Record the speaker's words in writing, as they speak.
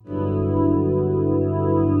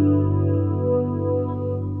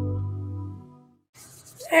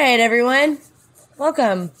right, everyone.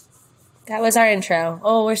 Welcome. That was our intro.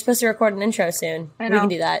 Oh, we're supposed to record an intro soon. I know. We can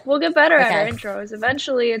do that. We'll get better at our intros.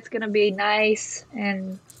 Eventually, it's going to be nice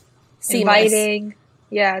and seamless. Inviting.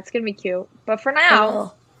 Yeah, it's going to be cute. But for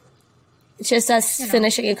now, it's just us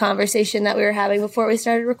finishing a conversation that we were having before we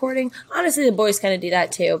started recording. Honestly, the boys kind of do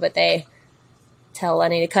that too, but they tell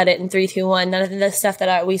Lenny to cut it in 3, 2, 1. None of the stuff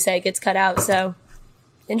that we say gets cut out. So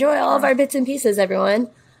enjoy all of our bits and pieces, everyone.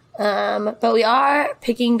 But we are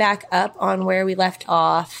picking back up on where we left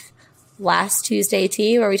off last Tuesday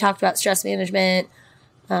tea, where we talked about stress management,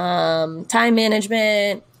 time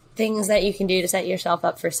management, things that you can do to set yourself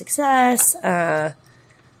up for success.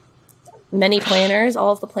 Many planners,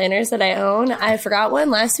 all of the planners that I own. I forgot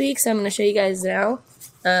one last week, so I'm going to show you guys now.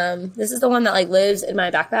 This is the one that lives in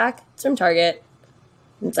my backpack. It's from Target.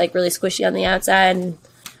 It's really squishy on the outside and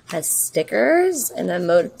has stickers, and I'm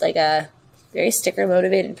a very sticker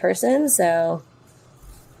motivated person. So,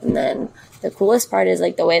 and then the coolest part is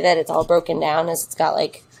the way that it's all broken down is it's got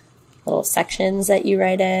little sections that you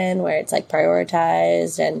write in where it's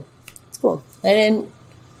prioritized, and it's cool. I don't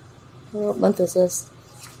know what month this is.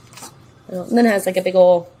 And then it has a big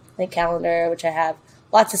old calendar, which I have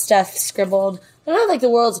lots of stuff scribbled. I don't have the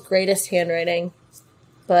world's greatest handwriting,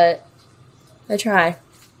 but I try.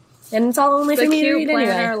 And it's all only for me to read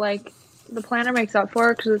planner, anyway. The planner makes up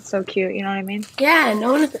for it because it's so cute. You know what I mean? Yeah, I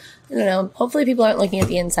don't know. Hopefully people aren't looking at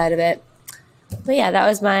the inside of it. But yeah, that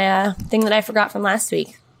was my thing that I forgot from last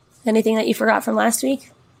week. Anything that you forgot from last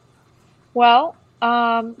week? Well,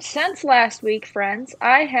 since last week, friends,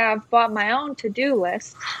 I have bought my own to-do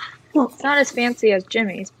list. It's not as fancy as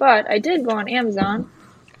Jimmy's, but I did go on Amazon,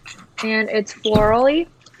 and it's florally.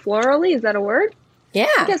 Florally, is that a word? Yeah.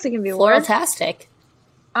 I guess it can be a word. Floritastic.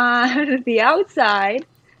 On the outside,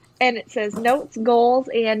 and it says notes, goals,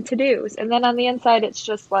 and to-dos. And then on the inside, it's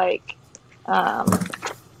just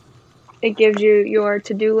it gives you your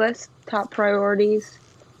to-do list, top priorities,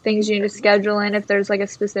 things you need to schedule in if there's a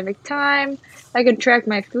specific time. I could track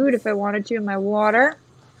my food if I wanted to, my water,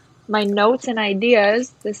 my notes and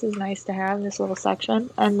ideas. This is nice to have, this little section.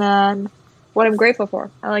 And then what I'm grateful for.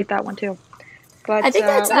 I like that one too. But I think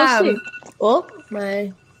that's my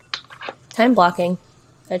time blocking.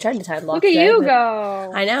 I tried to time block. Look at you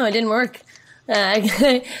go. I know, it didn't work.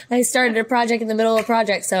 I started a project in the middle of a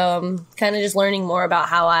project, so I'm kind of just learning more about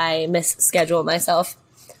how I misschedule myself.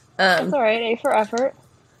 That's all right, A for effort.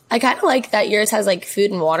 I kind of like that yours has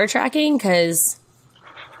food and water tracking because,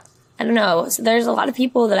 I don't know, so there's a lot of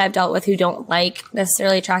people that I've dealt with who don't like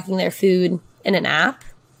necessarily tracking their food in an app.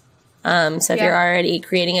 So if you're already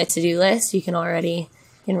creating a to-do list, you can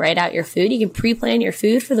write out your food. You can pre-plan your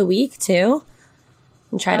food for the week too.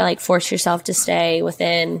 And try to force yourself to stay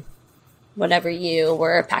within whatever you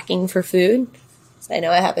were packing for food. So I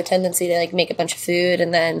know I have a tendency to make a bunch of food,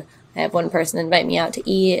 and then I have one person invite me out to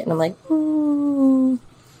eat, and I'm like,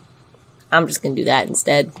 I'm just going to do that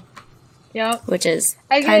instead. Yeah. Which is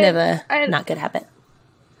kind of a not good habit.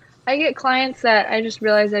 I get clients that I just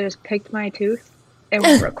realized I just picked my tooth and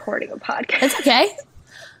we're recording a podcast. That's okay.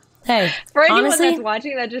 Hey, for anyone honestly, that's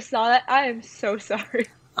watching that just saw that, I am so sorry.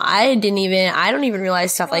 I don't even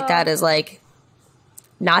realize stuff like that is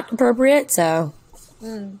not appropriate, so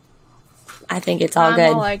I think it's all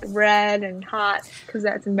good. I'm all red and hot because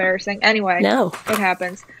that's embarrassing. Anyway, no, it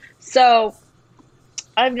happens. So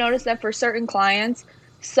I've noticed that for certain clients,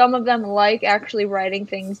 some of them actually writing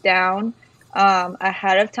things down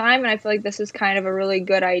ahead of time, and I feel this is kind of a really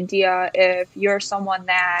good idea if you're someone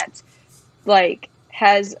that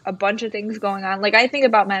has a bunch of things going on. I think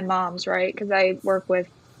about my moms, right? Because I work with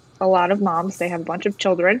a lot of moms. They have a bunch of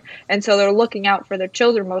children, and so they're looking out for their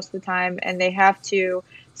children most of the time, and they have to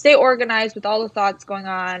stay organized with all the thoughts going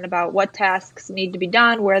on about what tasks need to be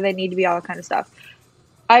done, where they need to be, all that kind of stuff.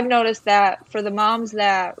 I've noticed that for the moms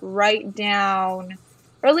that write down,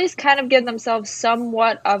 or at least kind of give themselves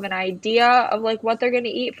somewhat of an idea of what they're going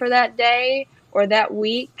to eat for that day or that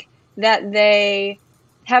week, that they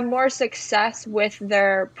have more success with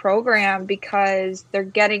their program because they're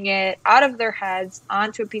getting it out of their heads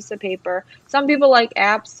onto a piece of paper. Some people like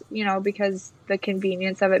apps, because the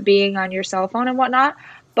convenience of it being on your cell phone and whatnot.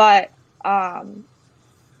 But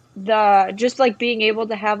being able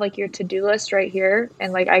to have your to-do list right here,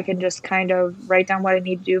 and I can just kind of write down what I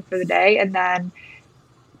need to do for the day, and then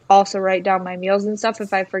also write down my meals and stuff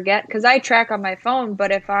if I forget, because I track on my phone.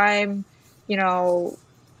 But if I'm,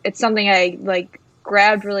 it's something I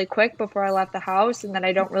grabbed really quick before I left the house, and then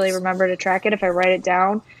I don't really remember to track it. If I write it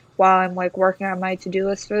down while I'm working on my to-do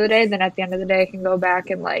list for the day, then at the end of the day I can go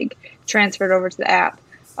back and transfer it over to the app.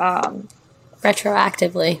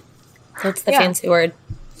 Retroactively. That's the fancy word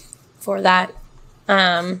for that.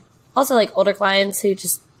 Also, like older clients who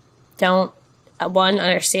just don't, one,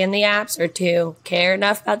 understand the apps, or two, care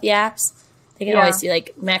enough about the apps. They can always do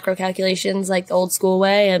like macro calculations like the old school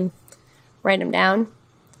way and write them down.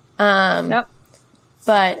 Yep.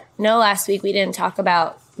 But no, last week we didn't talk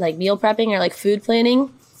about like meal prepping or like food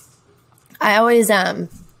planning. I always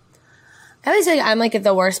say I'm like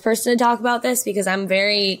the worst person to talk about this because I'm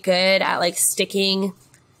very good at like sticking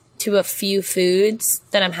to a few foods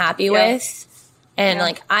that I'm happy with. And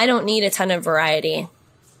like, I don't need a ton of variety.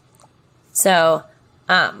 So,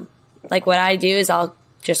 like what I do is I'll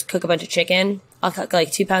just cook a bunch of chicken. I'll cook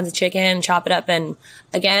like 2 pounds of chicken, chop it up. And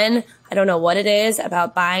again, I don't know what it is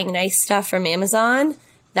about buying nice stuff from Amazon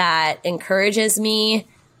that encourages me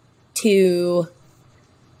to,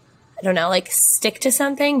 I don't know, like stick to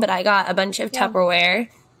something. But I got a bunch of Tupperware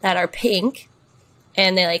that are pink,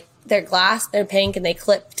 and they're glass, they're pink, and they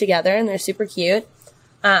clip together, and they're super cute.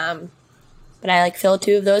 But I like fill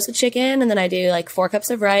 2 of those with chicken, and then I do like 4 cups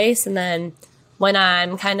of rice. And then when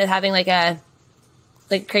I'm kind of having like a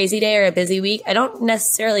crazy day or a busy week, I don't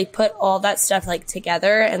necessarily put all that stuff like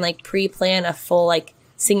together and like pre-plan a full like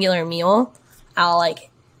singular meal. I'll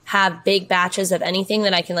like have big batches of anything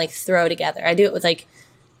that I can like throw together. I do it with like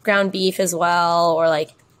ground beef as well, or like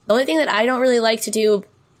the only thing that I don't really like to do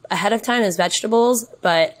ahead of time is vegetables,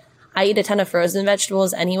 but I eat a ton of frozen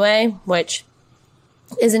vegetables anyway, which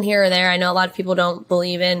isn't here or there. I know a lot of people don't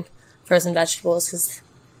believe in frozen vegetables because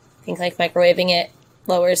I think like microwaving it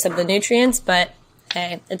lowers some of the nutrients, but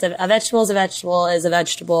hey, it's a vegetable is a vegetable is a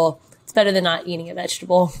vegetable. It's better than not eating a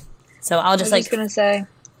vegetable. So I'll just gonna say.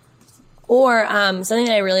 Or something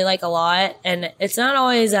that I really like a lot, and it's not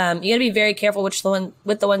always, you gotta be very careful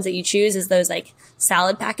with the ones that you choose, is those like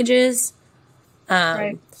salad packages.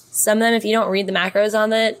 Right. Some of them, if you don't read the macros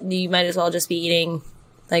on it, you might as well just be eating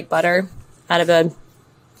like butter out of a,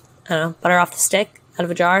 I don't know, butter off the stick out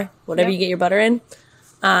of a jar, whatever you get your butter in.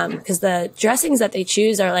 Because the dressings that they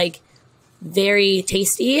choose are like very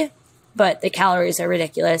tasty, but the calories are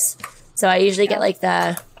ridiculous. So I usually get like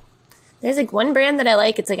there's like one brand that I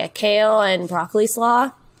like. It's like a kale and broccoli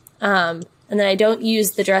slaw. And then I don't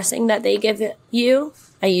use the dressing that they give you.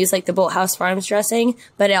 I use like the Bolthouse Farms dressing,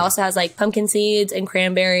 but it also has like pumpkin seeds and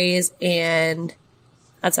cranberries, and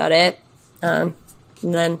that's about it. And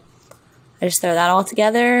then I just throw that all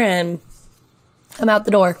together and I'm out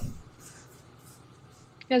the door.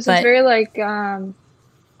 Yeah, so it's very like, it's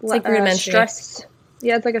like rudimentary. Stress.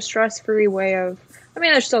 Yeah, it's like a stress-free way of, I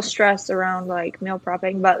mean, there's still stress around like meal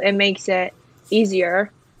prepping, but it makes it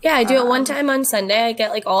easier. Yeah, I do it one time on Sunday. I get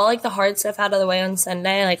like all like the hard stuff out of the way on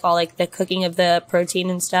Sunday, like all like the cooking of the protein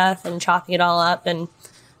and stuff and chopping it all up and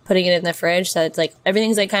putting it in the fridge. So it's like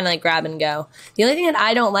everything's like kind of like grab and go. The only thing that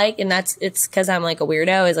I don't like, and it's because I'm like a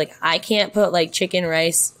weirdo, is like I can't put like chicken,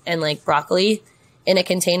 rice, and like broccoli in a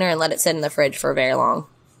container and let it sit in the fridge for very long.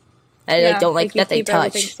 I like don't like that they touch.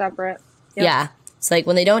 Everything separate. Yep. Yeah. It's like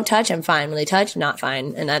when they don't touch, I'm fine. When they touch, not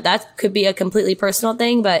fine. And that could be a completely personal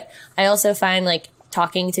thing. But I also find like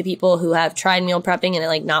talking to people who have tried meal prepping and it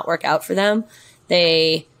like not work out for them,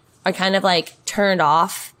 they are kind of like turned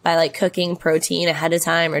off by like cooking protein ahead of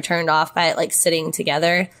time, or turned off by it like sitting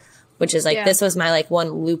together, which is like, this was my like one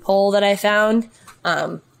loophole that I found.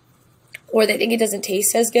 Or they think it doesn't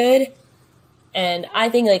taste as good. And I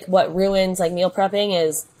think like what ruins like meal prepping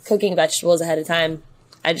is cooking vegetables ahead of time.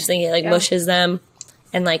 I just think it like mushes them.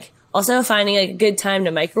 And like also finding like, a good time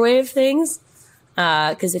to microwave things.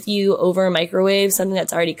 Because if you over microwave something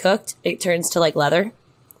that's already cooked, it turns to like leather,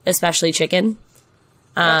 especially chicken.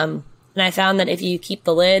 And I found that if you keep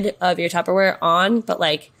the lid of your Tupperware on, but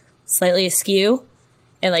like slightly askew,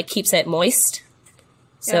 it like keeps it moist.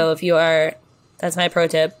 So if you are, that's my pro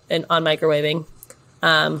tip on microwaving.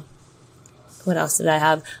 What else did I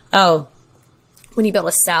have? Oh, when you build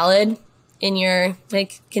a salad in your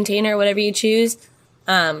like container, whatever you choose,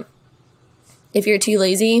 if you're too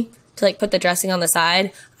lazy to like put the dressing on the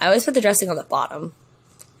side, I always put the dressing on the bottom,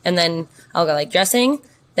 and then I'll go like dressing,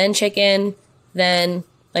 then chicken, then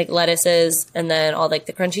like lettuces, and then all like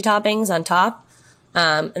the crunchy toppings on top.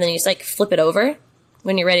 And then you just like flip it over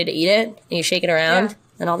when you're ready to eat it, and you shake it around,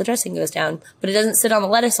 and all the dressing goes down. But it doesn't sit on the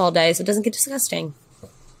lettuce all day, so it doesn't get disgusting.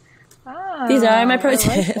 Oh, these are my pro I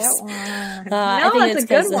tips. like that one. I think that's a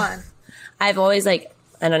good one. I've always like,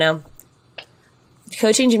 I don't know.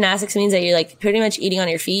 Coaching gymnastics means that you're like pretty much eating on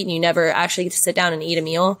your feet, and you never actually get to sit down and eat a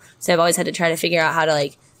meal. So I've always had to try to figure out how to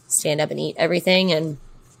like stand up and eat everything, and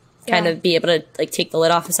kind of be able to like take the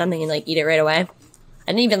lid off of something and like eat it right away. I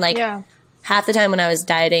didn't even like half the time when I was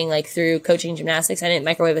dieting, like through coaching gymnastics, I didn't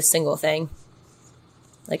microwave a single thing.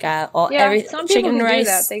 Like every some chicken people and can rice.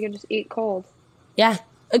 do that. They can just eat cold. Yeah,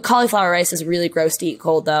 Cauliflower rice is really gross to eat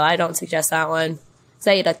cold, though. I don't suggest that one.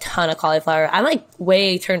 So I eat a ton of cauliflower. I'm like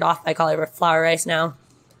way turned off by cauliflower rice now.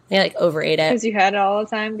 I like overate it. Because you had it all the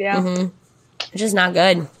time? Yeah. Mm-hmm. It's just not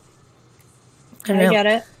good. I get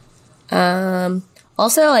it.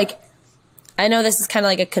 Also, like, I know this is kind of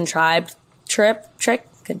like a contrived trick.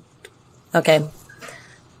 Okay.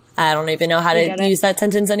 I don't even know how to use that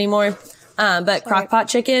sentence anymore. But crock-pot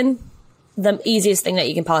chicken, the easiest thing that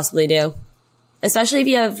you can possibly do. Especially if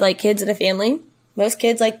you have, like, kids in a family. Most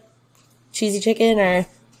kids like cheesy chicken, or,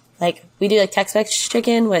 like, we do, like, Tex-Mex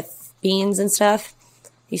chicken with beans and stuff.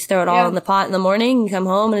 You just throw it all in the pot in the morning, you come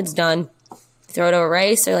home, and it's done. You throw it over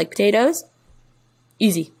rice or, like, potatoes.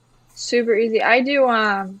 Easy. Super easy. I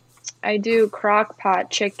do crock pot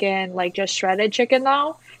chicken, like just shredded chicken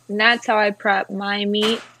though, and that's how I prep my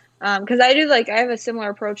meat. Because I have a similar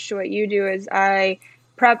approach to what you do. Is I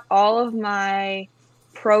prep all of my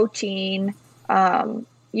protein,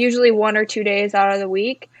 usually 1 or 2 days out of the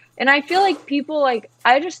week. And I feel like people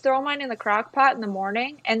I just throw mine in the crock pot in the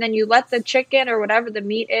morning, and then you let the chicken or whatever the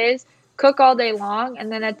meat is cook all day long,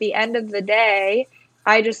 and then at the end of the day,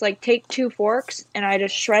 I just take 2 forks and I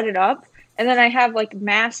just shred it up. And then I have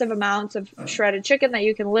massive amounts of shredded chicken that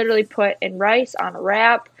you can literally put in rice, on a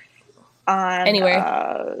wrap, on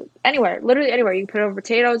anywhere, literally anywhere. You can put it over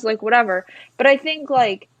potatoes, whatever. But I think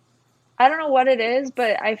I don't know what it is,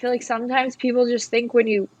 but I feel like sometimes people just think when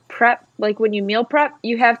you prep, when you meal prep,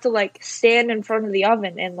 you have to stand in front of the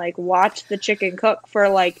oven and watch the chicken cook for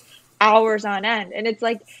hours on end. And it's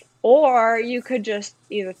or you could just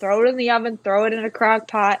either throw it in the oven, throw it in a crock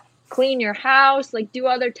pot, clean your house, do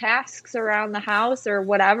other tasks around the house or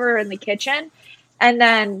whatever in the kitchen, and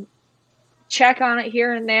then check on it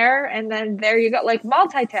here and there, and then there you go.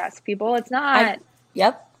 Multitask, people. It's not.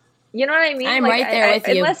 Yep. You know what I mean? I'm right there with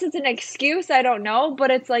you. Unless it's an excuse, I don't know.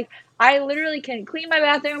 But it's I literally can clean my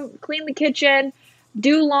bathroom, clean the kitchen,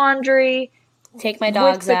 do laundry, take my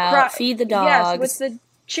dogs out, feed the dogs. Yes, with the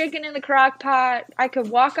chicken in the crock pot. I could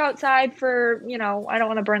walk outside for, I don't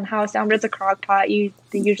want to burn the house down, but it's a crock pot. They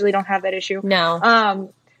usually don't have that issue. No.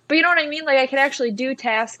 But you know what I mean? I could actually do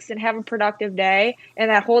tasks and have a productive day. And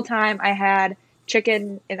that whole time I had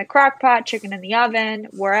chicken in the crock pot, chicken in the oven,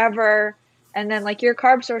 wherever. And then your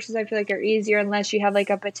carb sources, I feel are easier unless you have a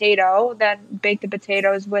potato. Then bake the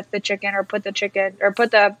potatoes with the chicken, or put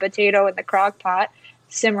the potato in the crock pot,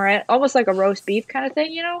 simmer it, almost like a roast beef kind of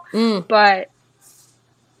thing, But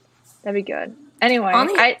that'd be good. Anyway,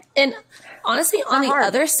 honestly, on the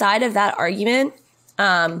other side of that argument,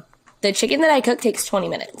 the chicken that I cook takes 20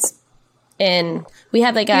 minutes. And we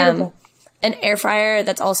have an air fryer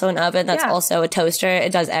that's also an oven, that's also a toaster.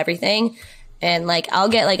 It does everything. And I'll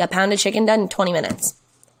get a pound of chicken done in 20 minutes.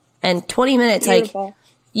 And 20 minutes,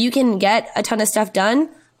 you can get a ton of stuff done,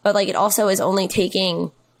 but it also is only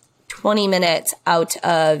taking 20 minutes out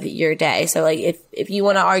of your day. So if you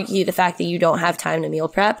want to argue the fact that you don't have time to meal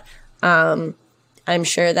prep, I'm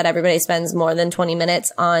sure that everybody spends more than 20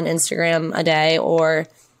 minutes on Instagram a day, or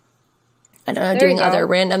I don't know, doing other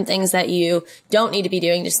random things that you don't need to be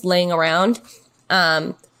doing, just laying around.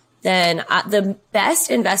 Then the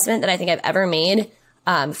best investment that I think I've ever made,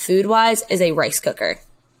 food-wise, is a rice cooker.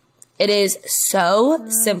 It is so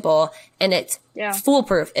simple, and it's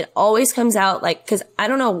foolproof. It always comes out because I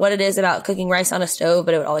don't know what it is about cooking rice on a stove,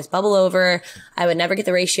 but it would always bubble over. I would never get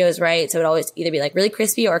the ratios right, so it would always either be really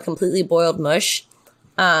crispy or completely boiled mush.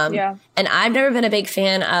 And I've never been a big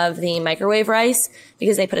fan of the microwave rice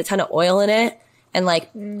because they put a ton of oil in it. And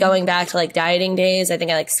going back to dieting days, I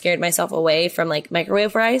think I scared myself away from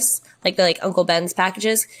microwave rice, the Uncle Ben's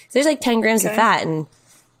packages. There's 10 grams of fat, and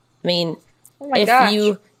I mean,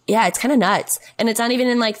 it's kind of nuts. And it's not even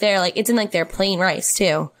in their it's in their plain rice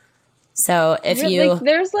too. So if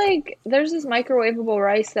there's this microwavable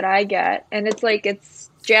rice that I get, and it's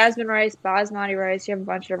jasmine rice, basmati rice. You have a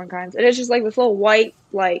bunch of different kinds, and it's just this little white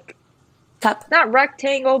cup, not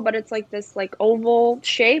rectangle, but it's this oval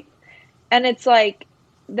shape. And it's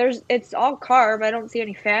it's all carb. I don't see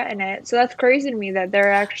any fat in it. So that's crazy to me that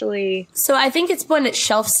they're actually. So I think it's when it's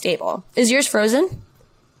shelf stable. Is yours frozen?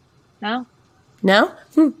 No. No?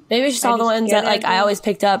 Maybe it's just all the ones that I always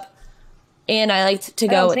picked up, and I liked to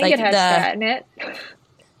go with it has fat in it.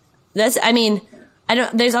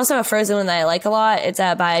 There's also a frozen one that I like a lot. It's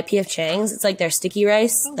by P.F. Chang's. It's their sticky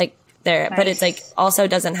rice, but it's also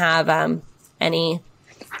doesn't have any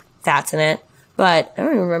fats in it. But I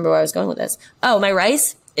don't even remember where I was going with this. Oh, my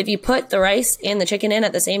rice. If you put the rice and the chicken in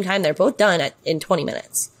at the same time, they're both done in 20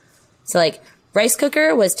 minutes. So rice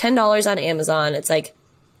cooker was $10 on Amazon. It's a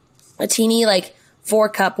teeny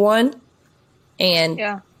 4-cup one,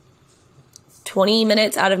 and 20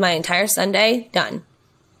 minutes out of my entire Sunday done.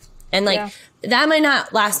 And like that might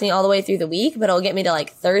not last me all the way through the week, but it'll get me to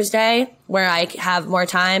like Thursday where I have more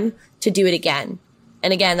time to do it again.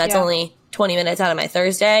 And again, that's only 20 minutes out of my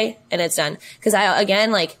Thursday and it's done. Because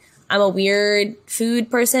I'm a weird food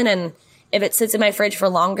person, and if it sits in my fridge for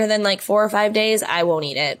longer than like 4 or 5 days, I won't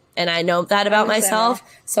eat it. And I know that about myself.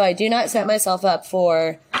 So I do not set myself up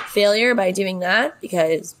for failure by doing that,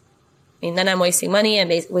 because then I'm wasting money. I'm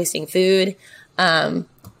wasting food.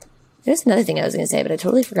 There's another thing I was going to say, but I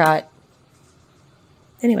totally forgot.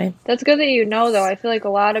 Anyway. That's good that you know, though. I feel like a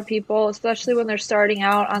lot of people, especially when they're starting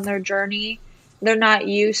out on their journey, they're not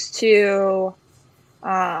used to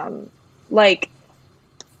like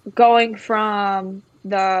going from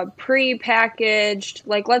the pre-packaged,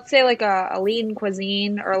 like let's say like a lean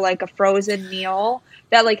cuisine or like a frozen meal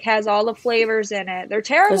that like has all the flavors in it. They're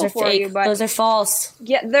terrible for you, but those are false.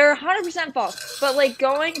 Yeah, they're 100% false. But like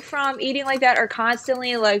going from eating like that or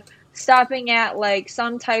constantly like stopping at like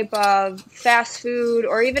some type of fast food,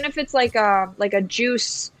 or even if it's like a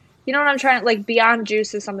juice, you know what I'm trying, like Beyond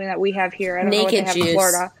Juice is something that we have here. I don't know what they have in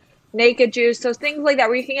Florida. Naked Juice. So things like that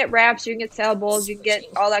where you can get wraps, you can get salad bowls, you can get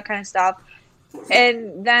all that kind of stuff.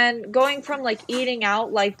 And then going from like eating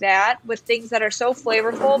out like that with things that are so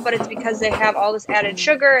flavorful, but it's because they have all this added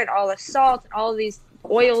sugar and all this salt and all of these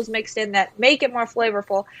oils mixed in that make it more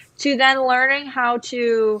flavorful, to then learning how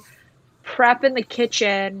to prep in the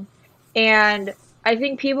kitchen. And I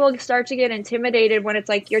think people start to get intimidated when it's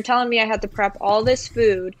like, you're telling me I have to prep all this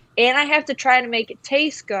food and I have to try to make it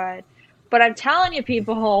taste good. But I'm telling you,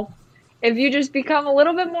 people, if you just become a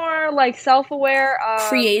little bit more like self-aware of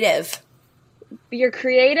creative, you're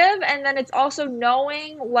creative. And then it's also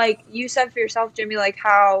knowing, like you said for yourself, Jimmy, like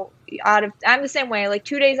how I'm the same way, like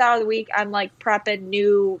 2 days out of the week, I'm like prepping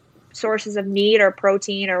new sources of meat or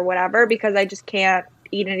protein or whatever, because I just can't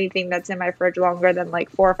eat anything that's in my fridge longer than like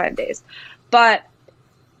 4 or 5 days. But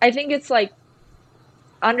I think it's like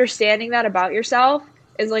understanding that about yourself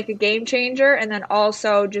is like a game changer. And then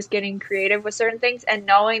also just getting creative with certain things and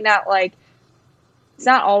knowing that like it's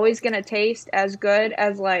not always going to taste as good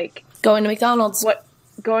as like going to McDonald's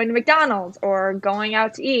or going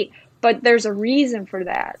out to eat. But there's a reason for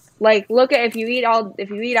that. Like look at if you eat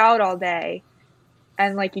out all day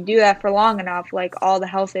and like you do that for long enough, like all the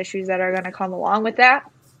health issues that are going to come along with that,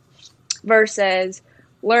 versus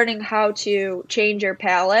learning how to change your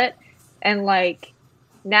palate. And like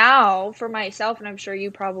now for myself, and I'm sure you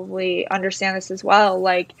probably understand this as well,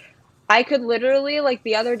 like I could literally, like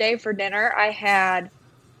the other day for dinner, I had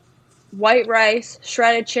white rice,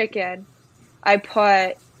 shredded chicken. I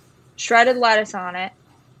put shredded lettuce on it.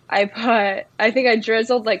 I think I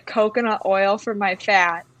drizzled like coconut oil for my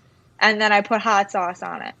fat. And then I put hot sauce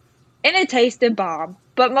on it. And it tasted bomb.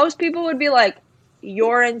 But most people would be like,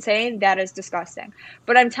 you're insane. That is disgusting.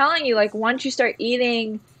 But I'm telling you, like once you start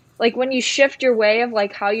eating, like when you shift your way of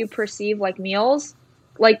like how you perceive like meals,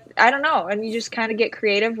 like, I don't know. And you just kind of get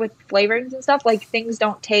creative with flavorings and stuff. Like things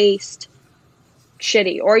don't taste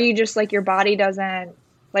shitty. Or you just like your body doesn't,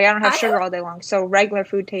 like I don't have sugar all day long. So regular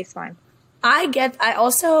food tastes fine. I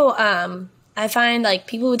find like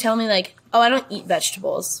people would tell me like, oh, I don't eat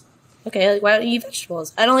vegetables. Okay, like why don't you eat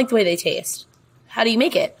vegetables? I don't like the way they taste. How do you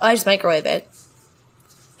make it? Oh, I just microwave it.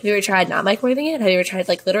 Have you ever tried not microwaving it? Have you ever tried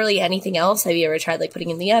like literally anything else? Have you ever tried like putting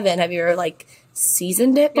it in the oven? Have you ever like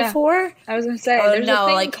seasoned it before? I was gonna say there's a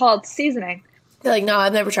thing called seasoning. They're like, no,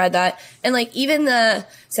 I've never tried that. And like even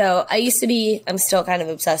so I'm still kind of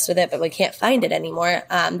obsessed with it, but we can't find it anymore.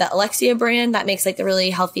 The Alexia brand that makes like the really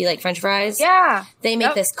healthy like French fries. Yeah. They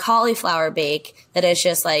make this cauliflower bake that is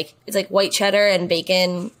just like, it's like white cheddar and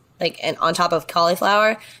bacon, like, and on top of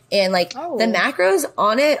cauliflower. And like the macros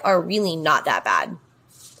on it are really not that bad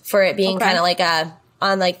for it being kind of like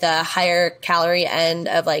on like the higher calorie end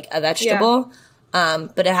of like a vegetable. Yeah.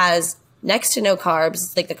 But it has next to no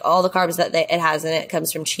carbs. Like all the carbs that it has in it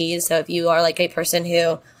comes from cheese. So if you are like a person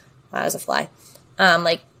who, that was a fly,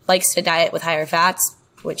 like likes to diet with higher fats,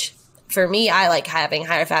 which for me, I like having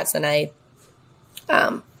higher fats than I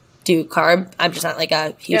do carb. I'm just not like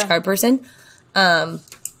a huge carb person.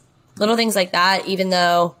 Little things like that, even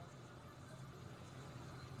though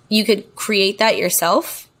you could create that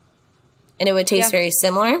yourself and it would taste very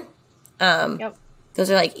similar.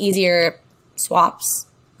 Those are like easier swaps.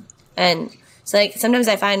 And so like sometimes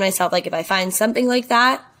I find myself like if I find something like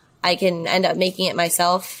that, I can end up making it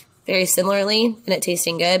myself very similarly and it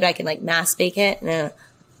tasting good, but I can like mass bake it and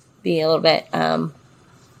be a little bit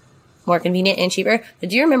more convenient and cheaper. But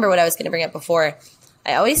do you remember what I was going to bring up before?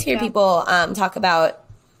 I always hear people talk about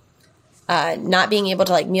not being able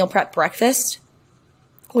to like meal prep breakfast,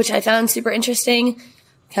 which I found super interesting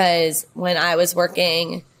because when I was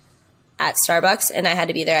working at Starbucks, and I had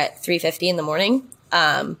to be there at 3:50 in the morning.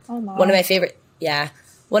 Oh my. One of my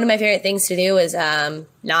favorite things to do is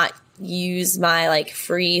not use my like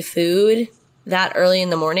free food that early in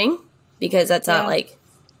the morning, because that's not like,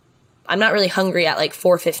 I'm not really hungry at like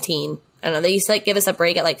 4:15. I don't know. They used to like give us a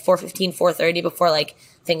break at like 4:15, 4:30 before like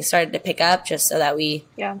things started to pick up, just so that we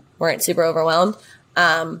weren't super overwhelmed.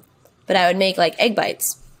 But I would make like egg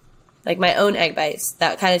bites, like my own egg bites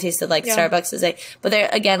that kind of tasted like Starbucks' egg. But they're,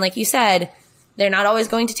 again, like you said, they're not always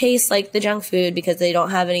going to taste like the junk food because they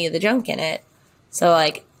don't have any of the junk in it. So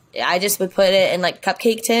like I just would put it in like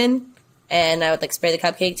cupcake tin, and I would like spray the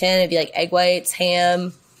cupcake tin. It'd be like egg whites,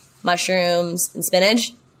 ham, mushrooms, and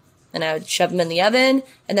spinach. And I would shove them in the oven,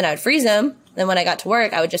 and then I would freeze them. Then when I got to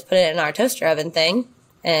work, I would just put it in our toaster oven thing.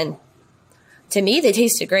 And to me, they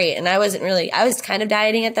tasted great. And I was kind of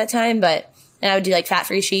dieting at that time, and I would do like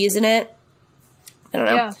fat-free cheese in it. I don't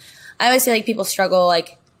know. Yeah. I always say like people struggle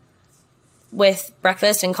like with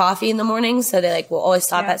breakfast and coffee in the morning. So they like will always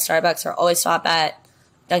stop at Starbucks or always stop at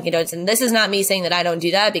Dunkin' Donuts. And this is not me saying that I don't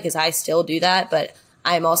do that, because I still do that. But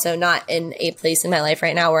I'm also not in a place in my life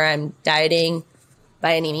right now where I'm dieting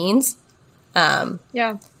by any means.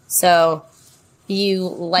 So you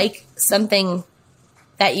like something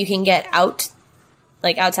that you can get out,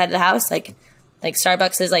 like outside of the house, like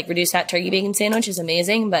Starbucks is like reduced fat turkey bacon sandwich is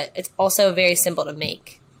amazing, but it's also very simple to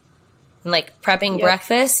make. And like prepping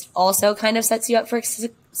breakfast also kind of sets you up for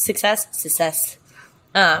success.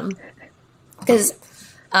 Because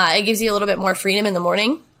it gives you a little bit more freedom in the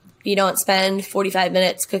morning. You don't spend 45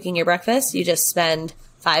 minutes cooking your breakfast. You just spend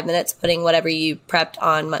 5 minutes putting whatever you prepped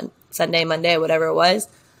on Sunday, Monday, whatever it was,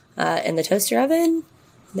 in the toaster oven.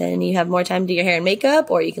 Then you have more time to do your hair and makeup,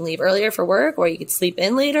 or you can leave earlier for work, or you could sleep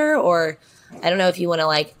in later, or I don't know if you want to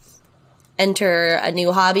like enter a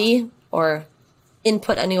new hobby or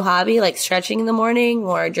input a new hobby, like stretching in the morning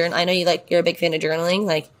or journal. I know you're a big fan of journaling.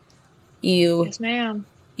 Like yes, ma'am.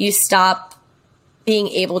 You stop being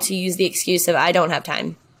able to use the excuse of I don't have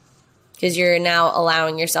time, because you're now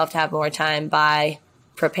allowing yourself to have more time by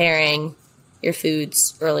preparing your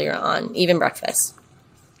foods earlier on, even breakfast.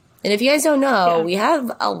 And if you guys don't know, we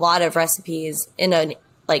have a lot of recipes in an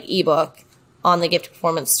like ebook on the Gift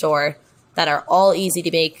Performance store that are all easy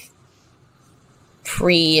to make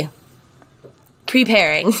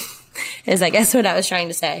preparing is I guess what I was trying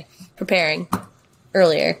to say. Preparing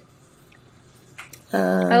earlier.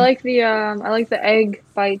 I like the egg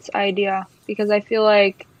bites idea, because I feel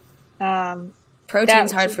like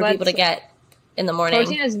protein's hard for people to get in the morning.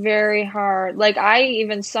 Protein is very hard. Like I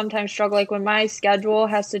even sometimes struggle, like when my schedule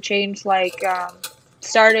has to change, like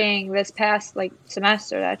starting this past like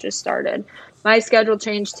semester that just started, my schedule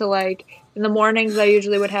changed to like in the mornings I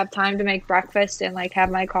usually would have time to make breakfast and like have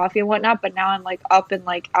my coffee and whatnot, but now I'm like up and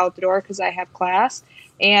like out the door because I have class.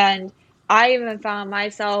 And I even found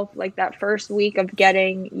myself like that first week of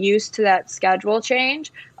getting used to that schedule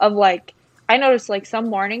change of like, I noticed like some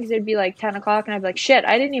mornings it'd be like 10 o'clock and I'd be like, shit,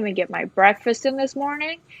 I didn't even get my breakfast in this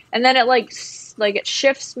morning. And then it like it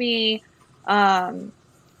shifts me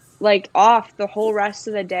like off the whole rest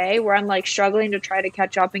of the day, where I'm like struggling to try to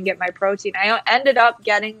catch up and get my protein. I ended up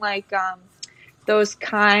getting like those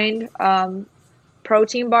kind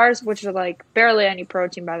protein bars, which are like barely any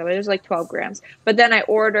protein, by the way. There's like 12 grams. But then I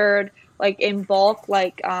ordered like in bulk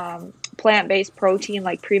like plant-based protein,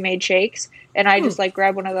 like pre-made shakes, and I just like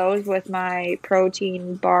grab one of those with my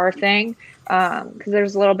protein bar thing, because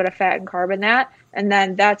there's a little bit of fat and carb in that, and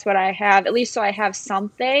then that's what I have, at least so I have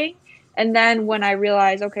something. And then when I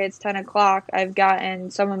realize, okay, it's 10 o'clock, I've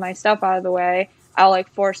gotten some of my stuff out of the way, I'll like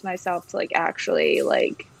force myself to like actually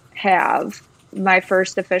like have my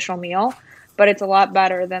first official meal. But it's a lot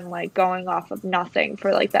better than like going off of nothing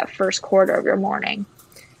for like that first quarter of your morning.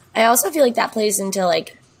 I also feel like that plays into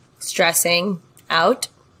like stressing out.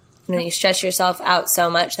 And then you stress yourself out so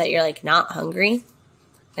much that you're like not hungry.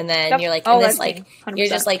 And then you're like in this like 100%. You're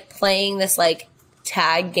just like playing this like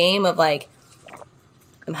tag game of like,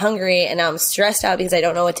 I'm hungry and now I'm stressed out because I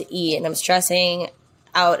don't know what to eat, and I'm stressing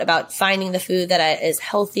out about finding the food that is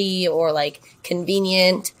healthy or like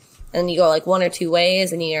convenient. And you go like one or two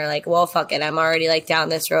ways and you're like, well, fuck it, I'm already like down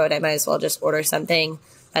this road, I might as well just order something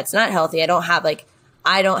that's not healthy. I don't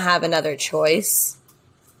have another choice.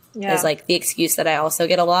 Is like the excuse that I also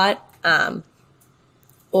get a lot.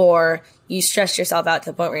 Or you stress yourself out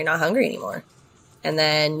to the point where you're not hungry anymore, and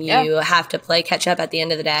then you have to play catch up at the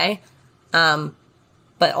end of the day.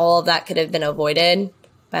 But all of that could have been avoided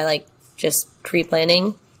by like just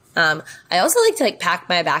pre-planning. I also like to like pack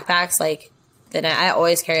my backpacks. Like I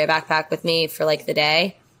always carry a backpack with me for like the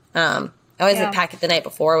day. I always like pack it the night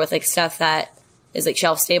before with like stuff that is like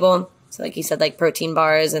shelf stable. So like you said, like protein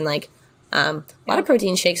bars and like A lot of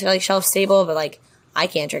protein shakes are like shelf stable, but like I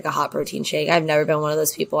can't drink a hot protein shake. I've never been one of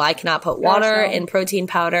those people. I cannot put water in protein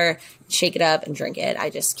powder, shake it up, and drink it. I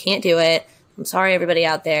just can't do it. I'm sorry, everybody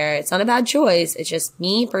out there. It's not a bad choice. It's just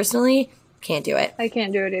me personally can't do it. I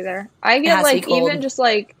can't do it either. I get like even just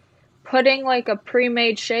like putting like a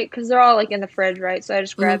pre-made shake, because they're all like in the fridge, right? So I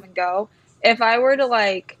just grab and go. If I were to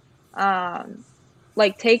like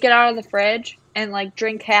take it out of the fridge and like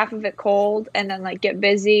drink half of it cold and then like get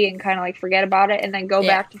busy and kind of like forget about it and then go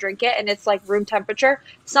back to drink it and it's like room temperature,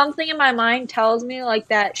 something in my mind tells me like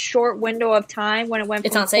that short window of time when it went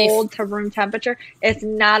from cold to room temperature, it's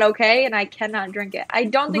not okay and I cannot drink it. I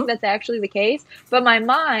don't think that's actually the case, but my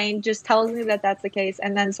mind just tells me that that's the case,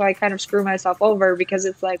 and then so I kind of screw myself over because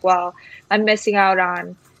it's like, well, I'm missing out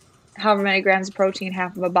on however many grams of protein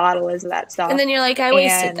half of a bottle is of that stuff. And then you're like, I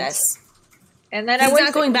wasted this. And then it's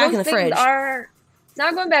not going back in the fridge. It's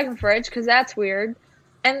not going back in the fridge because that's weird.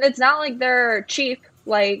 And it's not like they're cheap.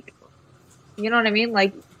 Like, you know what I mean?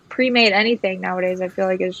 Like, pre-made anything nowadays, I feel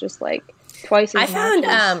like is just like twice as much. I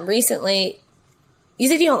found recently, you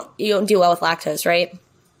said you don't do well with lactose, right?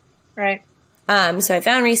 Right. So I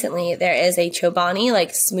found recently there is a Chobani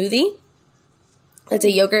like smoothie. It's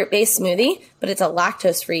a yogurt-based smoothie, but it's a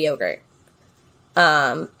lactose-free yogurt.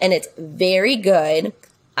 And it's very good.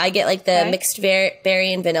 I get like the mixed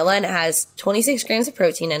berry and vanilla, and it has 26 grams of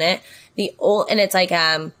protein in it. And it's like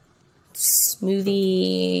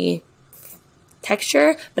smoothie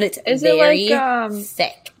texture, but it's very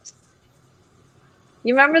thick.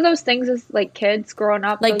 You remember those things as like kids growing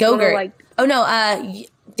up, like Go-Gurt?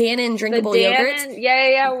 Dannon drinkable yogurts.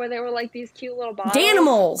 Yeah, where they were like these cute little bottles.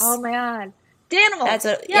 Danimals. Oh my god,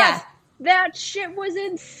 Danimals. That shit was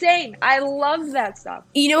insane. I love that stuff.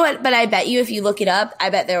 You know what? But I bet you if you look it up,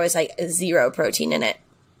 I bet there was like 0 protein in it.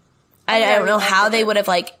 I don't know how they would have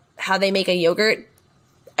how they make a yogurt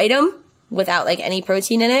item without like any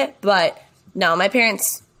protein in it. But no, my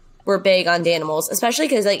parents were big on Danimals, especially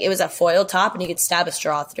because like it was a foil top and you could stab a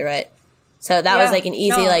straw through it. So that was like an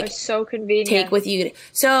easy it's so convenient. Take with you.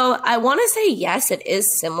 So I want to say yes, it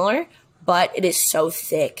is similar, but it is so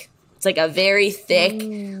thick. It's like a very thick,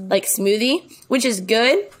 like smoothie, which is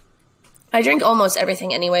good. I drink almost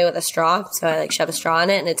everything anyway with a straw, so I like shove a straw in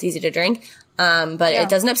it, and it's easy to drink. But it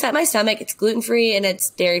doesn't upset my stomach. It's gluten-free and it's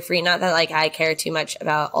dairy-free. Not that like I care too much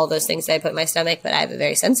about all those things that I put in my stomach, but I have a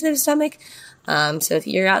very sensitive stomach. So if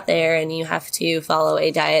you're out there and you have to follow a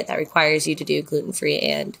diet that requires you to do gluten-free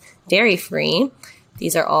and dairy-free,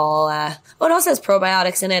 these are all. It also has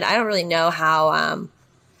probiotics in it. I don't really know how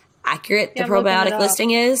accurate the probiotic listing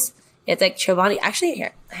is. It's like Chobani. Actually,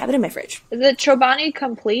 here, I have it in my fridge. Is it Chobani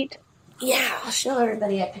Complete? Yeah, I'll show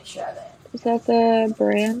everybody a picture of it. Is that the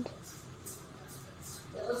brand?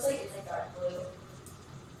 It looks like it's like dark blue.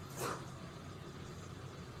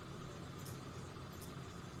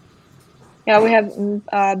 Yeah, we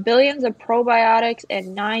have billions of probiotics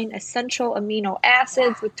and 9 essential amino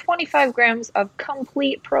acids with 25 grams of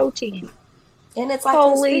complete protein. And it's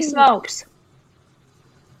holy smokes.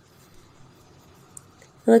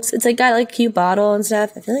 It's like got like cute bottle and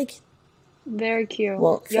stuff. I feel like very cute.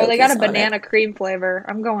 They got a banana cream flavor.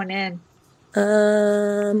 I'm going in.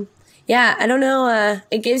 Yeah, I don't know.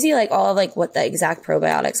 It gives you like all of like what the exact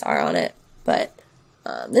probiotics are on it, but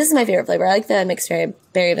this is my favorite flavor. I like the mixed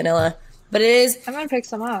berry vanilla, but it is. I'm gonna pick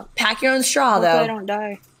some up. Pack your own straw though. I don't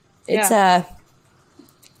die. It's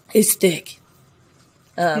thick.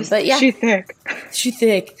 But yeah, she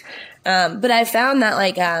thick. But I found that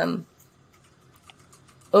like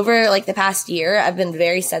over like the past year, I've been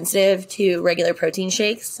very sensitive to regular protein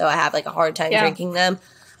shakes, so I have like a hard time drinking them.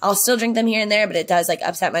 I'll still drink them here and there, but it does like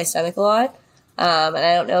upset my stomach a lot. And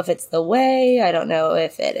I don't know if it's the whey. I don't know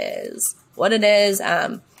if it is what it is.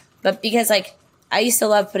 But because like I used to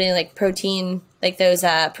love putting like protein, like those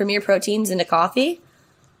Premier Proteins into coffee,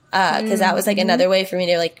 because that was like another way for me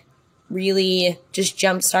to like really just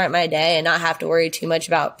jumpstart my day and not have to worry too much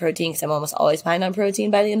about protein, because I'm almost always behind on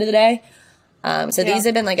protein by the end of the day. These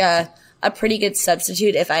have been like a pretty good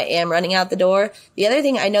substitute if I am running out the door. The other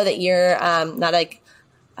thing, I know that you're not like,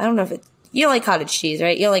 I don't know if you don't like cottage cheese,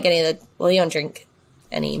 right? You don't like any of the, you don't drink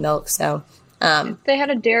any milk, so. If they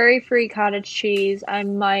had a dairy-free cottage cheese, I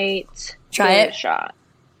might try it. A shot.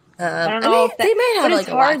 I don't know. They might have like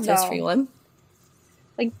a lactose-free one.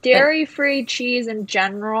 Like dairy-free cheese in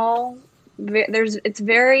general, it's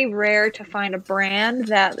very rare to find a brand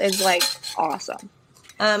that is like awesome.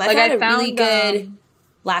 I've had a really good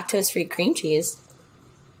lactose-free cream cheese.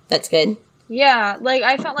 That's good. Yeah, like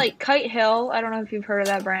I found like Kite Hill. I don't know if you've heard of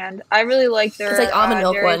that brand. I really like their. It's like almond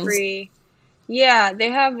milk dairy-free. Ones. Yeah,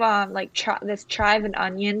 they have like this chive and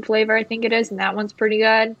onion flavor. I think it is, and that one's pretty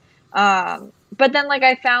good. But then like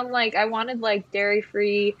I found like I wanted like dairy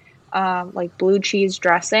free like blue cheese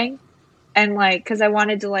dressing, and like because I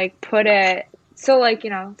wanted to like put it, so like,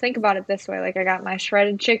 think about it this way, like I got my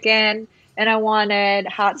shredded chicken and I wanted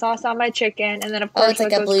hot sauce on my chicken, and then of Oh, course it's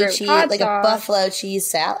like what a goes blue great with cheese, hot like a sauce. buffalo cheese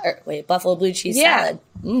salad. Or, wait, buffalo blue cheese Yeah, salad.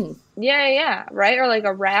 Mm. yeah, right, or like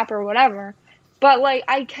a wrap or whatever. But like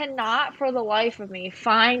I cannot for the life of me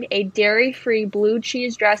find a dairy-free blue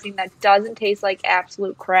cheese dressing that doesn't taste like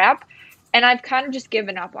absolute crap, and I've kind of just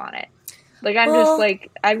given up on it. Like Well,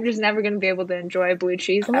 I'm just never going to be able to enjoy blue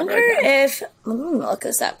cheese I ever wonder again. if let me look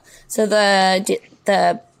this up. So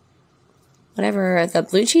the whatever the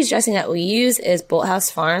blue cheese dressing that we use is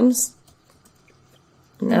Bolthouse Farms.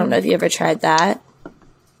 And I don't know if you ever tried that.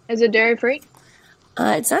 Is it dairy-free?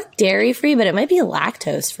 It's not dairy free, but it might be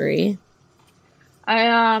lactose free.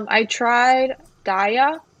 I tried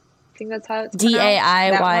Daya. I think that's how it's pronounced.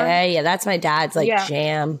 That one. Daiya. Yeah, that's my dad's like Yeah.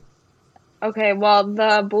 jam. Okay, well,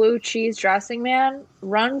 the blue cheese dressing, man,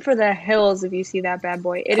 run for the hills if you see that bad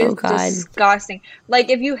boy. It Oh is God. disgusting. Like,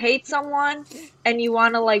 if you hate someone and you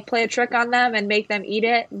want to, like, play a trick on them and make them eat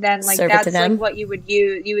it, then, like, Serve it to that's, them? like, what you would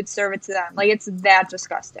use. You would serve it to them. Like, it's that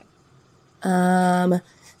disgusting. So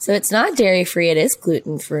it's not dairy free, it is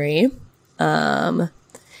gluten free.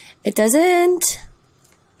 It doesn't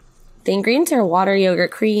the ingredients are water, yogurt,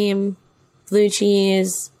 cream, blue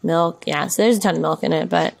cheese, milk. Yeah, so there's a ton of milk in it,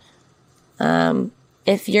 but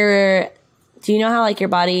if you're do you know how like your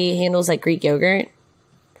body handles like Greek yogurt?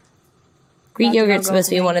 Greek That's a yogurt's no-go supposed for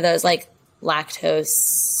to be me. one of those like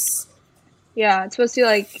lactose Yeah, it's supposed to be,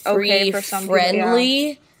 like, okay free for some people. Yeah.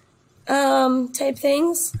 friendly type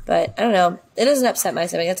things, but I don't know, it doesn't upset my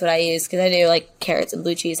stomach. That's what I use because I do like carrots and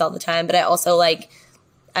blue cheese all the time, but I also like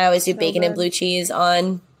I always do bacon and good. blue cheese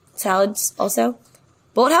on salads also.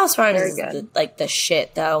 Bolthouse Farms Very is good. like the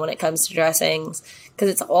shit though when it comes to dressings because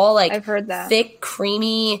it's all like I've heard that. thick,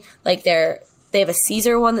 creamy. Like they have a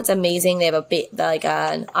Caesar one that's amazing. They have like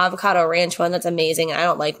an avocado ranch one that's amazing. I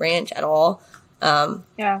don't like ranch at all.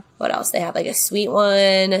 Yeah. What else? They have like a sweet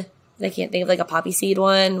one. I can't think of like a poppy seed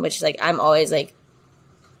one, which is like I'm always like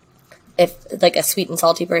if like a sweet and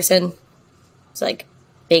salty person. It's like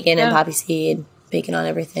bacon and Yeah. poppy seed, bacon on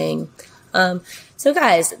everything. So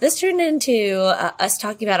guys, this turned into us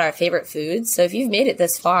talking about our favorite foods. So if you've made it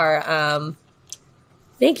this far,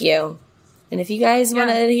 thank you. And if you guys want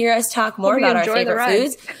to hear us talk more Hope you about our enjoy the favorite ride.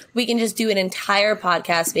 foods, we can just do an entire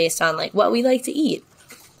podcast based on like what we like to eat.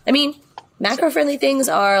 I mean, macro-friendly things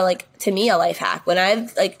are like to me a life hack. When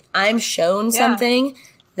I'm shown something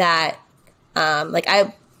that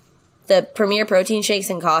the Premier protein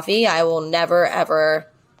shakes and coffee, I will never ever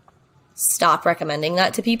stop recommending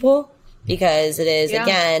that to people because it is Yeah,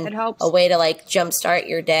 again it helps. a way to like jumpstart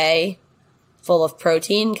your day full of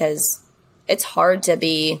protein because it's hard to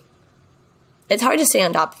stay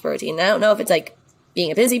on top of protein. I don't know if it's like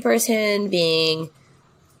being a busy person,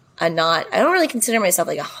 I don't really consider myself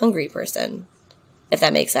like a hungry person, if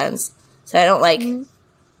that makes sense. So I don't like,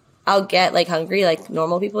 I'll get like hungry like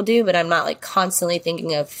normal people do, but I'm not like constantly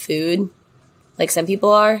thinking of food like some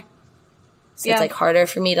people are. So it's like harder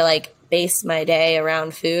for me to like base my day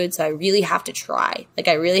around food. So I really have to try. Like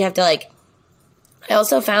I really have to like, I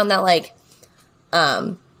also found that like,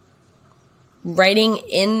 writing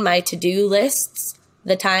in my to-do lists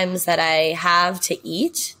the times that I have to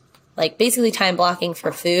eat, like basically time blocking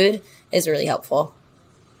for food is really helpful.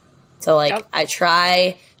 So like I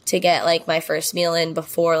try to get like my first meal in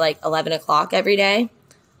before like 11 o'clock every day,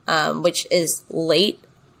 which is late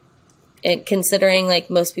and considering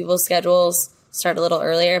like most people's schedules start a little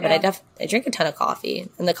earlier, but I drink a ton of coffee,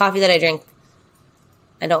 and the coffee that I drink,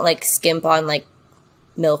 I don't like skimp on like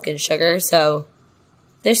milk and sugar. So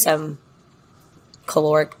there's some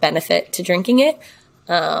caloric benefit to drinking it.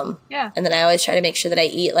 And then I always try to make sure that I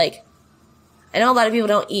eat like, I know a lot of people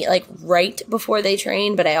don't eat like right before they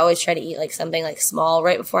train, but I always try to eat like something like small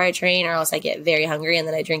right before I train, or else I get very hungry and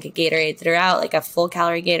then I drink a Gatorade throughout, like a full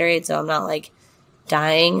calorie Gatorade, so I'm not like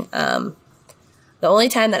dying. The only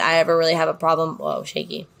time that I ever really have a problem,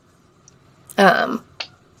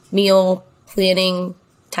 meal planning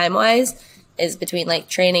time wise is between like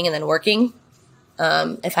training and then working.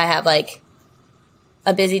 If I have like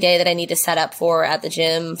a busy day that I need to set up for at the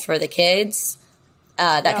gym for the kids,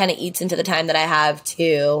 that kind of eats into the time that I have to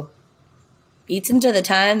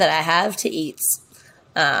eat.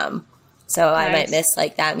 So I might miss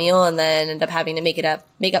like that meal and then end up having to make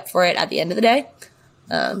up for it at the end of the day.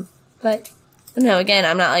 But no, again,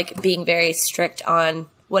 I'm not like being very strict on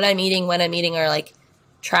what I'm eating, when I'm eating, or like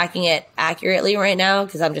tracking it accurately right now,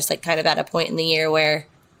 because I'm just like kind of at a point in the year where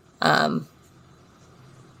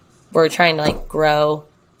we're trying to like grow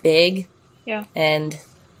big. Yeah. And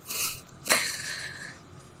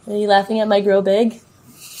are you laughing at my grow big?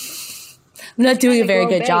 I'm not doing a very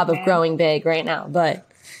good job of growing big right now, but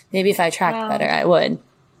maybe if I tracked better, I would.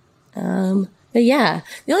 But yeah,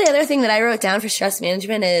 the only other thing that I wrote down for stress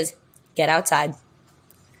management is get outside.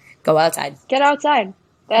 Go outside. Get outside.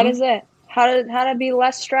 That is it. How to be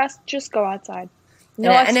less stressed? Just go outside.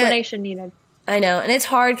 No explanation needed. I know, and it's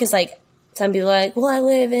hard because like some people are like, well, I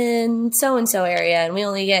live in so and so area, and we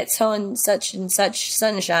only get so and such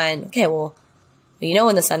sunshine. Okay, well, you know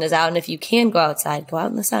when the sun is out, and if you can go outside, go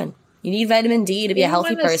out in the sun. You need vitamin D to be a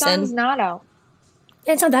healthy person. The sun's not out.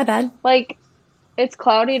 Yeah, it's not that bad. Like, it's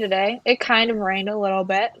cloudy today. It kind of rained a little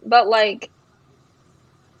bit, but like,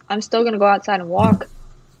 I'm still gonna go outside and walk.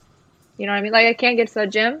 You know what I mean? Like, I can't get to the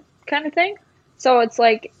gym kind of thing. So it's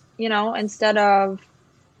like, you know, instead of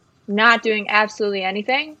not doing absolutely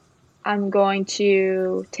anything, I'm going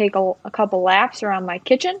to take a couple laps around my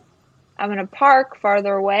kitchen. I'm going to park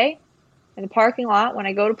farther away in the parking lot when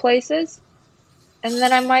I go to places. And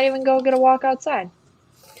then I might even go get a walk outside.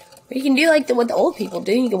 Or you can do like what the old people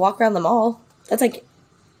do. You can walk around the mall. That's like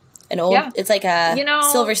an old, it's like a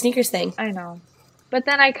silver sneakers thing. I know. But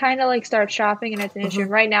then I kind of like start shopping and it's an issue. And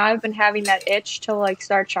right now I've been having that itch to like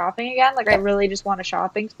start shopping again. Like I really just want a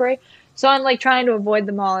shopping spree. So I'm like trying to avoid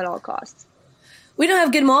the mall at all costs. We don't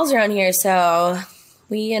have good malls around here, so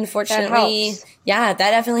we unfortunately, that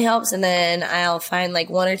definitely helps. And then I'll find like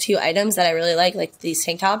one or two items that I really like these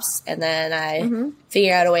tank tops, and then I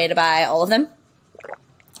figure out a way to buy all of them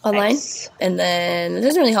online. Nice. And then it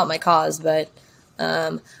doesn't really help my cause, but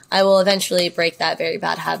I will eventually break that very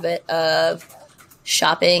bad habit of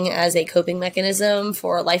shopping as a coping mechanism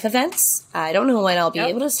for life events. I don't know when I'll be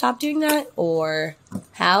able to stop doing that or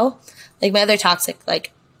how. Like my other toxic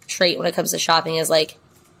like trait when it comes to shopping is like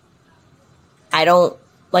I don't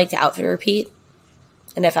like to outfit repeat.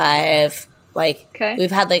 And if I've like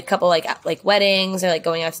we've had like a couple like weddings or like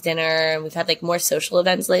going out to dinner, and we've had like more social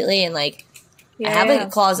events lately, and like I have like a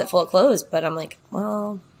closet full of clothes, but I'm like,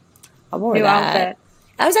 well, I'll wear that. Outfit.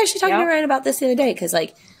 I was actually talking to Ryan about this the other day because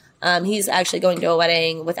like he's actually going to a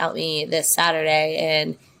wedding without me this Saturday,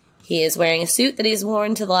 and he is wearing a suit that he's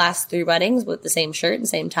worn to the last 3 weddings with the same shirt and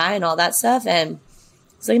same tie and all that stuff, and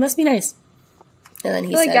so he must be nice. And then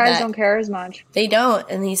he said guys don't care as much. They don't.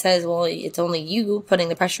 And he says, well, it's only you putting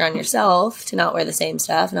the pressure on yourself to not wear the same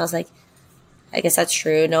stuff. And I was like, I guess that's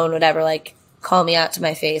true. No one would ever, like, call me out to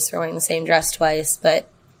my face for wearing the same dress twice. But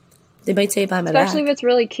they might say it behind my back. Especially if it's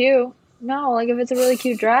really cute. No, like, if it's a really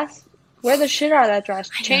cute dress, wear the shit out of that dress.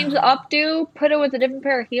 Change the updo, put it with a different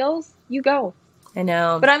pair of heels, you go. I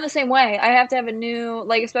know. But I'm the same way. I have to have a new,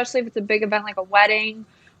 like, especially if it's a big event like a wedding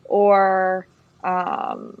or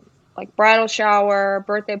like bridal shower,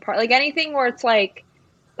 birthday party, like anything where it's like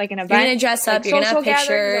an event. You're going to dress up, you're going to have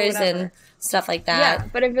pictures and stuff like that. Yeah,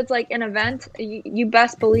 but if it's like an event, you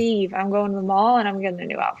best believe I'm going to the mall and I'm getting a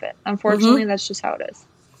new outfit. Unfortunately, that's just how it is.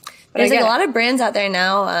 But there's like a lot of brands out there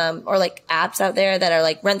now, or like apps out there that are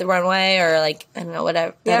like Rent the Runway or like, I don't know,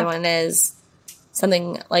 whatever the other one is.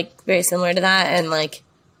 Something like very similar to that. And like,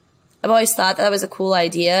 I've always thought that was a cool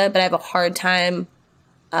idea, but I have a hard time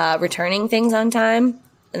returning things on time.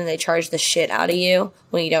 And then they charge the shit out of you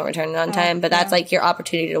when you don't return it on time. But that's like your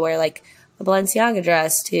opportunity to wear like a Balenciaga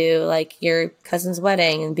dress to like your cousin's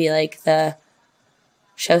wedding and be like the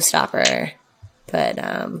showstopper. But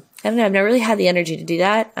I don't know. I've never really had the energy to do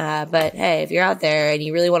that. But hey, if you're out there and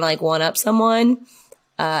you really want to like one up someone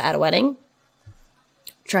at a wedding,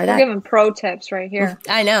 try that. We're giving pro tips right here.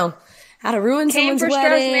 I know. How to ruin someone's wedding.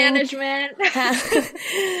 Stress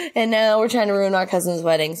management. And now we're trying to ruin our cousins'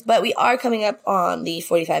 weddings. But we are coming up on the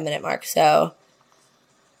 45-minute mark. So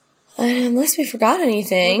unless we forgot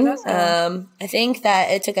anything, I think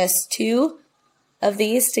that it took us 2 of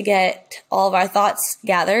these to get all of our thoughts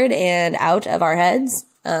gathered and out of our heads.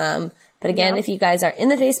 But again, if you guys are in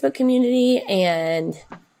the Facebook community and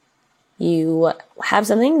you have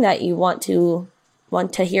something that you want to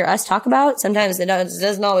hear us talk about, sometimes it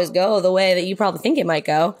doesn't always go the way that you probably think it might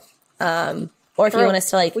go. Or if you want us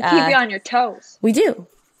to like, we keep you on your toes. We do.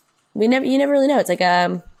 You never really know. It's like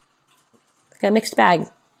a mixed bag,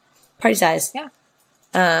 party size. Yeah.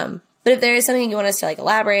 But if there is something you want us to like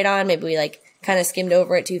elaborate on, maybe we like kind of skimmed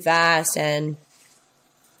over it too fast and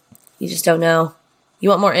you just don't know. You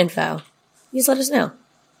want more info. You just let us know.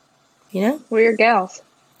 You know? We're your gals.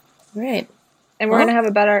 Right. And we're going to have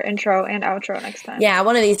a better intro and outro next time. Yeah,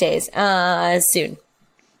 one of these days. Soon.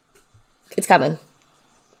 It's coming.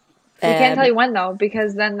 We can't tell you when, though,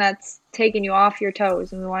 because then that's taking you off your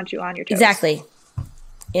toes, and we want you on your toes. Exactly.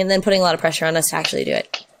 And then putting a lot of pressure on us to actually do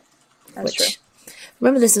it. That's true.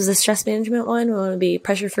 Remember, this was a stress management one. We want to be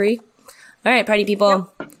pressure free. All right, party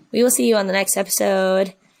people. Yep. We will see you on the next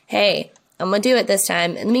episode. Hey, I'm going to do it this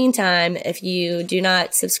time. In the meantime, if you do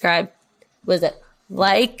not subscribe,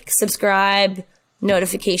 like, subscribe,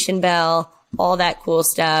 notification bell, all that cool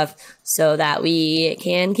stuff, so that we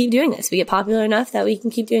can keep doing this. We get popular enough that we can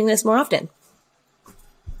keep doing this more often.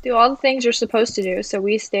 Do all the things you're supposed to do so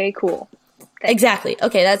we stay cool. Thanks. Exactly.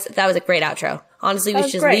 Okay, that was a great outro. Honestly, we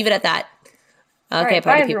should just leave it at that. Okay,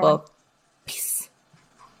 party people.